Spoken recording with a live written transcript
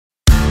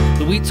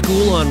The Wheat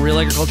School on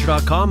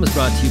RealAgriculture.com is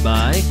brought to you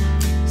by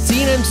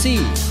CNMC,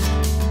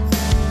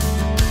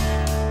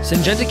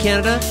 Syngenta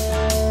Canada,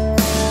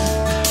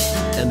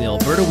 and the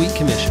Alberta Wheat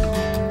Commission.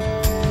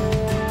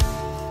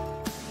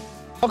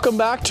 Welcome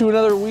back to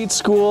another Wheat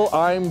School.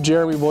 I'm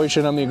Jeremy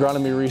Boychyn. I'm the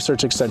Agronomy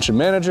Research Extension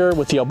Manager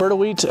with the Alberta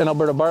Wheat and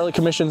Alberta Barley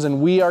Commissions,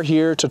 and we are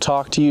here to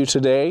talk to you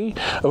today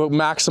about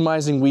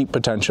maximizing wheat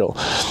potential.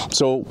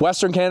 So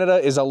Western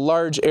Canada is a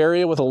large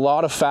area with a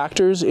lot of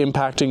factors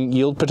impacting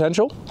yield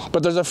potential,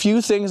 but there's a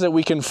few things that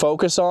we can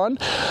focus on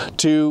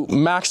to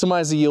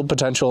maximize the yield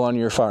potential on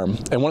your farm.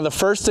 And one of the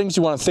first things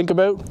you want to think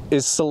about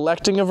is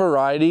selecting a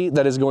variety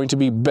that is going to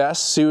be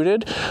best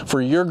suited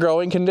for your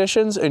growing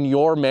conditions and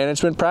your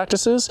management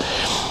practices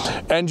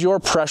and your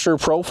pressure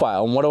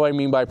profile. And what do I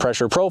mean by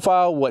pressure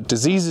profile? What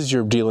diseases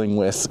you're dealing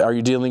with? Are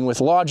you dealing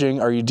with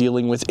lodging? Are you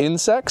dealing with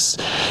insects?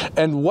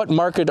 And what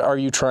market are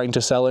you trying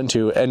to sell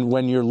into? And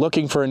when you're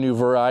looking for a new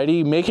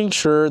variety, making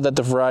sure that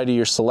the variety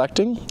you're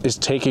selecting is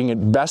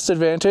taking best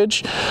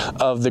advantage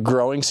of the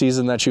growing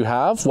season that you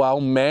have while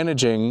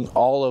managing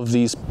all of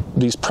these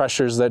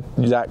pressures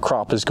that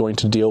crop is going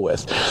to deal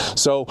with.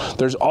 So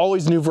there's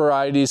always new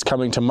varieties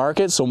coming to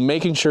market, so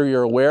making sure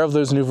you're aware of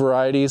those new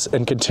varieties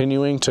and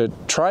continuing to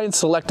try and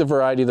select a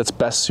variety that's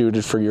best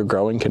suited for your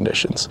growing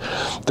conditions.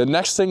 The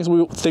next thing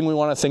we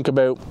want to think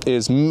about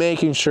is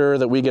making sure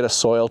that we get a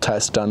soil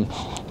test done.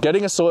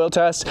 Getting a soil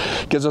test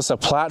gives us a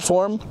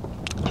platform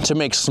to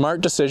make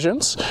smart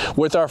decisions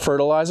with our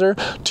fertilizer,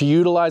 to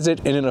utilize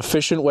it in an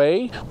efficient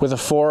way with a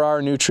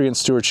 4R nutrient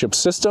stewardship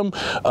system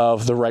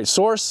of the right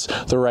source,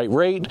 the right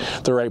rate,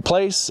 the right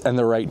place, and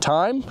the right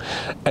time,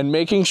 and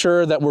making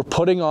sure that we're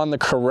putting on the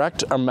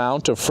correct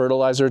amount of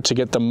fertilizer to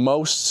get the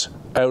most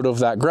out of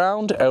that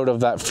ground, out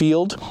of that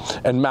field,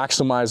 and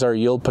maximize our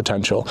yield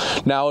potential.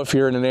 Now, if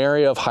you're in an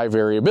area of high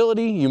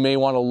variability, you may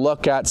want to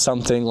look at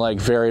something like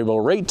variable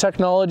rate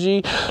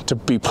technology to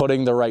be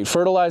putting the right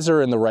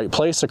fertilizer in the right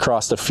place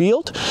across the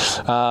field.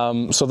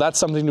 So that's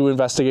something to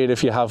investigate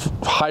if you have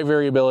high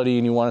variability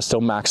and you want to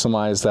still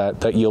maximize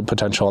that yield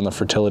potential on the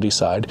fertility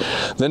side.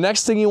 The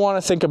next thing you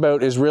want to think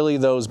about is really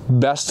those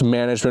best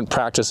management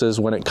practices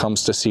when it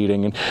comes to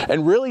seeding.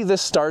 And really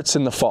this starts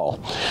in the fall.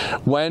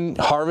 When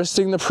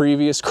harvesting the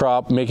previous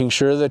crop, making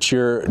sure that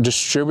you're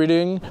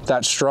distributing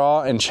that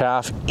straw and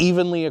chaff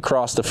evenly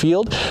across the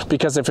field,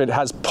 because if it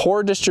has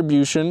poor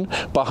distribution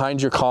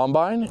behind your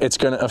combine, it's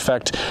going to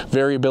affect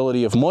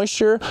variability of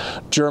moisture,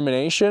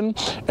 germination,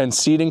 and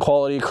seeding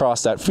quality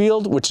across that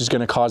field, which is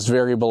going to cause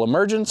variable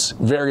emergence,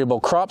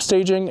 variable crop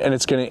staging, and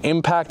it's going to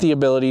impact the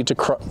ability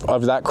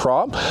of that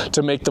crop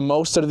to make the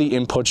most out of the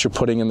inputs you're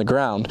putting in the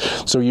ground.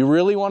 So you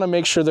really want to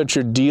make sure that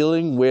you're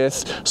dealing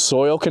with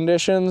soil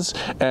conditions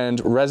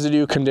and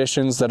residue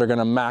conditions that are going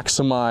to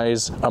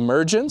maximize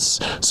emergence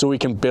so we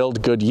can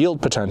build good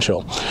yield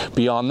potential.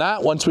 Beyond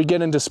that, once we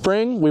get into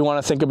spring, we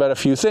want to think about a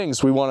few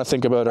things. We want to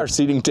think about our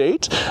seeding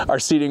date, our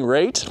seeding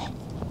rate,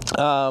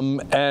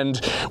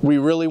 and we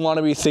really want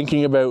to be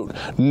thinking about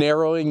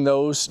narrowing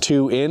those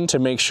two in to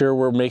make sure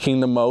we're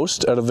making the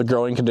most out of the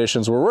growing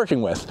conditions we're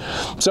working with.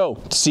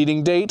 So,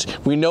 seeding date,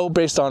 we know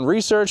based on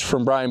research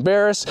from Brian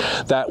Barris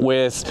that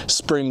with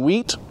spring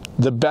wheat,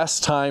 the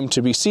best time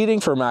to be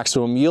seeding for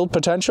maximum yield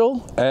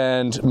potential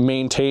and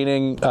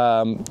maintaining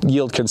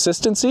yield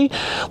consistency,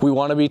 we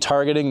want to be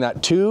targeting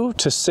that 2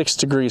 to 6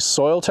 degrees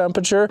soil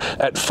temperature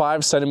at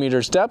 5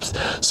 centimeters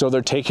depth. So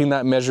they're taking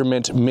that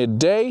measurement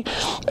midday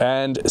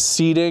and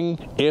seeding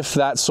if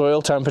that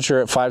soil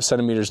temperature at 5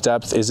 centimeters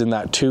depth is in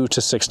that 2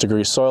 to 6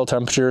 degrees soil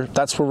temperature.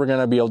 That's where we're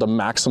going to be able to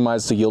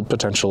maximize the yield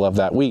potential of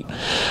that wheat.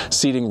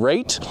 Seeding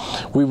rate,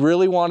 we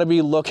really want to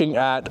be looking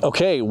at,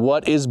 okay,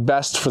 what is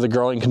best for the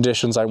growing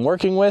conditions I'm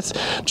working with.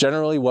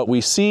 Generally what we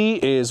see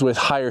is with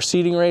higher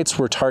seeding rates,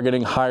 we're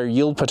targeting higher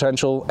yield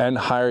potential and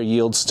higher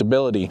yield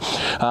stability.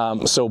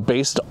 So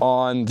based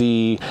on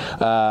the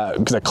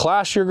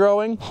class you're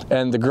growing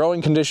and the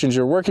growing conditions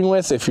you're working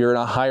with, if you're in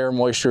a higher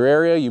moisture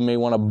area, you may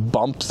want to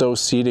bump those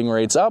seeding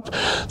rates up,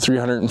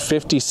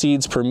 350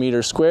 seeds per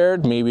meter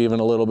squared, maybe even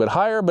a little bit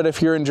higher. But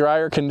if you're in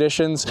drier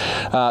conditions,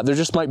 there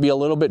just might be a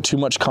little bit too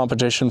much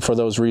competition for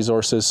those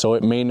resources, so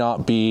it may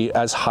not be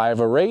as high of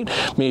a rate,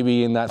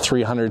 maybe in that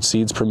 300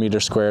 seeds per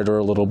meter squared or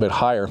a little bit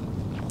higher.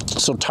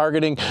 So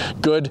targeting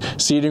good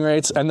seeding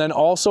rates, and then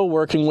also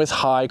working with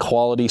high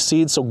quality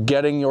seeds, so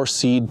getting your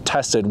seed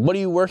tested. What are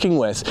you working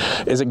with?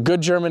 Is it good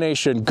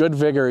germination, good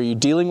vigor? Are you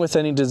dealing with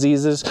any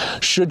diseases?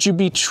 Should you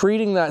be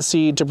treating that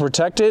seed to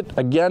protect it?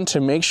 Again, to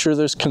make sure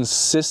there's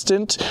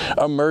consistent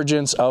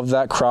emergence of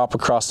that crop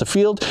across the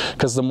field,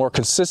 because the more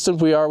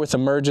consistent we are with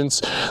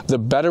emergence, the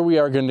better we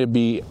are going to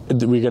be.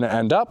 We're going to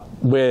end up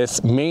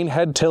with main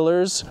head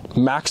tillers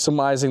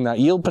maximizing that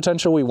yield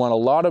potential. We want a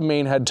lot of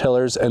main head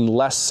tillers and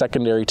less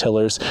secondary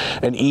tillers,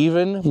 and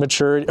even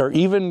maturity or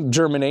even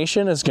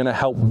germination is going to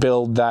help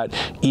build that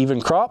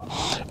even crop,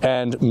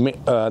 and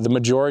the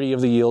majority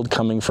of the yield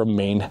coming from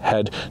main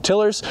head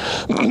tillers.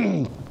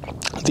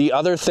 The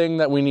other thing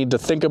that we need to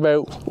think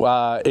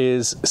about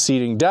is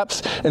seeding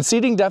depth. And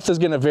seeding depth is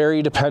going to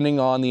vary depending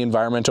on the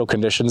environmental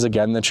conditions,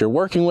 again, that you're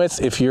working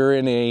with. If you're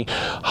in a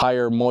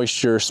higher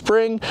moisture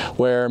spring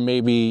where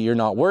maybe you're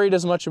not worried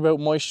as much about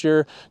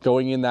moisture,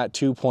 going in that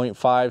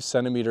 2.5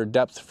 centimeter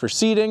depth for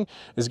seeding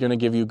is going to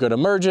give you good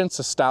emergence,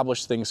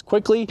 establish things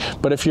quickly.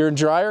 But if you're in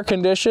drier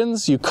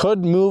conditions, you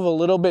could move a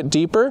little bit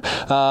deeper,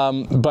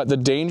 but the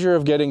danger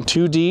of getting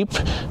too deep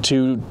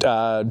to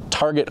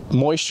target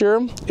moisture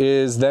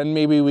is then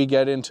maybe we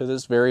get into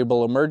this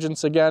variable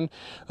emergence again.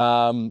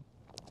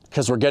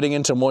 Because we're getting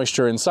into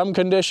moisture in some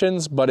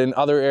conditions, but in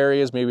other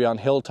areas, maybe on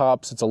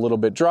hilltops, it's a little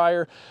bit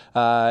drier,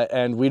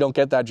 and we don't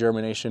get that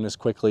germination as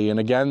quickly. And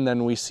again,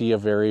 then we see a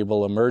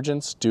variable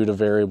emergence due to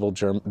variable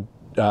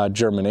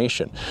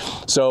germination.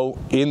 So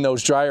in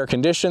those drier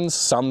conditions,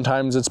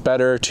 sometimes it's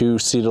better to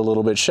seed a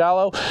little bit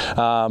shallow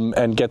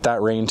and get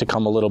that rain to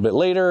come a little bit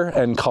later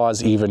and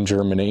cause even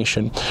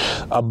germination.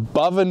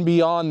 Above and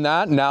beyond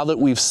that, now that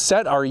we've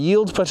set our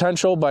yield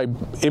potential by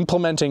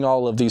implementing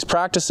all of these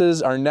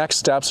practices, our next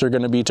steps are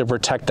going to be to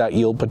protect that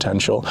yield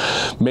potential,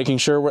 making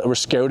sure we're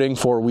scouting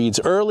for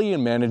weeds early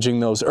and managing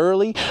those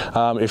early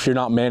if you're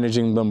not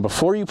managing them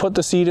before you put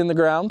the seed in the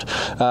ground,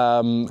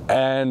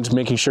 and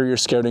making sure you're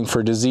scouting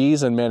for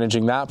disease and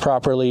managing that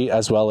properly,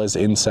 as well as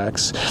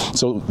insects.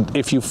 So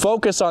if you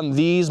focus on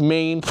these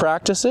main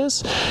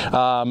practices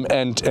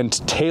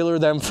and tailor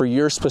them for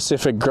your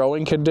specific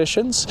growing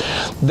conditions,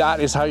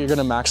 that is how you're going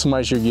to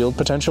maximize your yield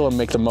potential and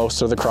make the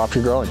most of the crop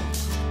you're growing.